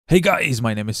Hey guys,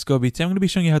 my name is Scoby. Today I'm going to be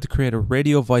showing you how to create a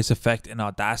radio voice effect in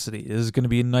Audacity. This is going to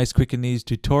be a nice quick and easy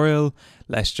tutorial.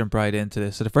 Let's jump right into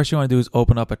this. So the first thing you want to do is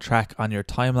open up a track on your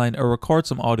timeline or record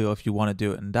some audio if you want to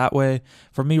do it in that way.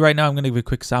 For me right now, I'm going to give you a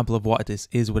quick sample of what this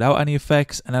is without any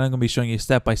effects, and then I'm going to be showing you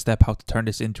step by step how to turn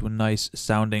this into a nice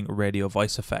sounding radio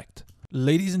voice effect.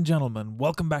 Ladies and gentlemen,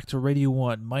 welcome back to Radio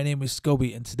 1. My name is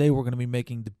Scoby, and today we're going to be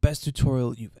making the best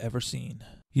tutorial you've ever seen.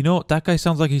 You know, that guy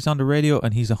sounds like he's on the radio,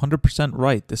 and he's 100%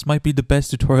 right. This might be the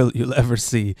best tutorial you'll ever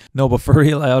see. No, but for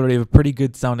real, I already have a pretty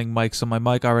good sounding mic, so my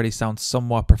mic already sounds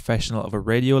somewhat professional of a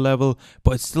radio level,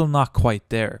 but it's still not quite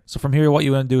there. So from here, what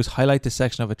you want to do is highlight the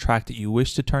section of a track that you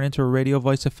wish to turn into a radio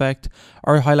voice effect,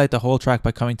 or highlight the whole track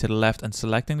by coming to the left and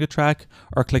selecting the track,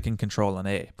 or clicking Ctrl and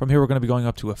A. From here, we're going to be going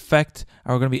up to Effect,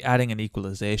 and we're going to be adding an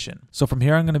equalization. So from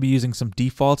here, I'm going to be using some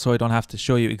defaults, so I don't have to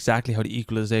show you exactly how the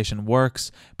equalization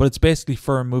works, but it's basically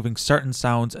for removing certain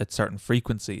sounds at certain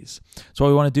frequencies. So what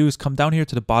we want to do is come down here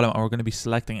to the bottom, and we're going to be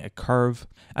selecting a curve,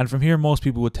 and from here most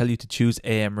people would tell you to choose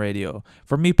AM radio.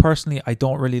 For me personally, I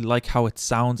don't really like how it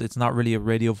sounds. It's not really a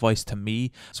radio voice to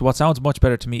me. So what sounds much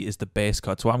better to me is the bass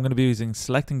cut. So what I'm going to be using,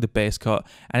 selecting the bass cut,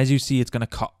 and as you see, it's going to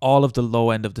cut all of the low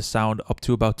end of the sound up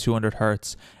to about 200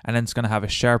 hertz, and then it's going to have a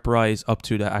sharp rise up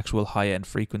to the actual high end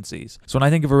frequencies. So when I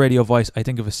think of a radio voice, I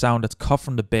think of a sound that's cut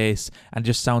from the bass and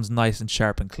just sounds nice and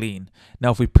sharp and clean.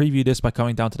 Now if we preview this by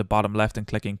coming down to the bottom left and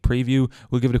clicking preview,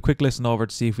 we'll give it a quick listen over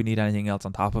to see if we need anything else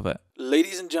on top of it.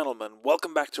 Ladies and gentlemen,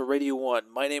 welcome back to Radio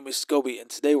 1. My name is Scoby, and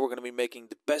today we're going to be making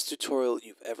the best tutorial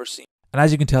you've ever seen. And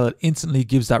as you can tell, it instantly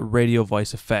gives that radio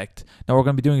voice effect. Now what we're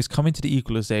going to be doing is coming to the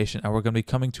equalization, and we're going to be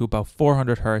coming to about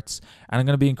 400 hertz, and I'm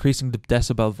going to be increasing the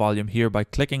decibel volume here by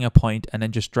clicking a point and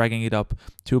then just dragging it up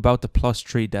to about the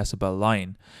 +3 decibel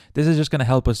line. This is just going to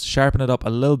help us sharpen it up a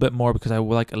little bit more because I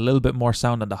would like a little bit more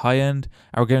sound on the high end,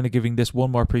 and we're going to be giving this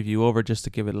one more preview over just to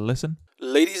give it a listen.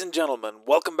 Ladies and gentlemen,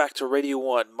 welcome back to Radio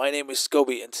 1. My name is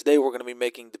Scoby, and today we're going to be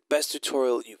making the best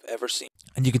tutorial you've ever seen.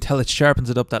 And you can tell it sharpens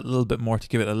it up that little bit more to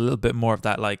give it a little bit more of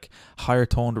that like higher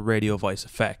toned radio voice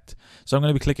effect. So I'm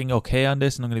going to be clicking OK on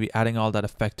this, and I'm going to be adding all that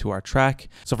effect to our track.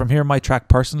 So from here, my track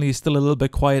personally is still a little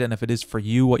bit quiet, and if it is for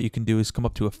you, what you can do is come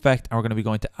up to Effect, and we're going to be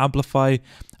going to Amplify,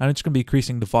 and it's going to be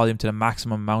increasing the volume to the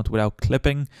maximum amount without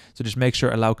clipping. So just make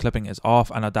sure Allow Clipping is off,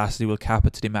 and Audacity will cap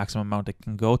it to the maximum amount it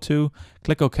can go to.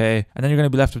 Click OK, and then you're going to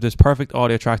be left with this perfect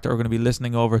audio track that we're going to be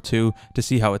listening over to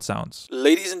see how it sounds.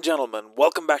 Ladies and gentlemen,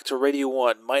 welcome back to Radio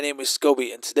 1. My name is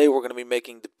Scoby, and today we're going to be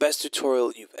making the best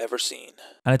tutorial you've ever seen.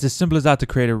 And it's as simple as that to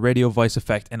create a radio voice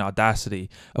effect in Audacity.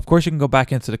 Of course, you can go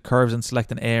back into the curves and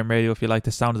select an AM radio if you like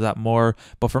the sound of that more,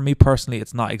 but for me personally,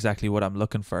 it's not exactly what I'm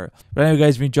looking for. But anyway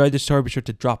guys, if you enjoyed this story, be sure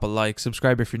to drop a like,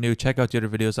 subscribe if you're new, check out the other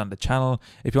videos on the channel.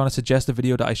 If you want to suggest a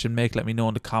video that I should make, let me know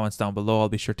in the comments down below. I'll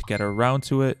be sure to get around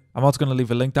to it. I'm also going to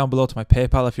leave a link down below to my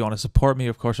PayPal if you want to support me.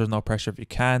 Of course, there's no pressure if you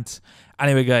can't.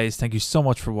 Anyway guys, thank you so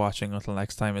much for watching. Until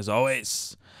next time, as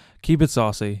always, keep it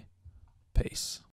saucy. Peace.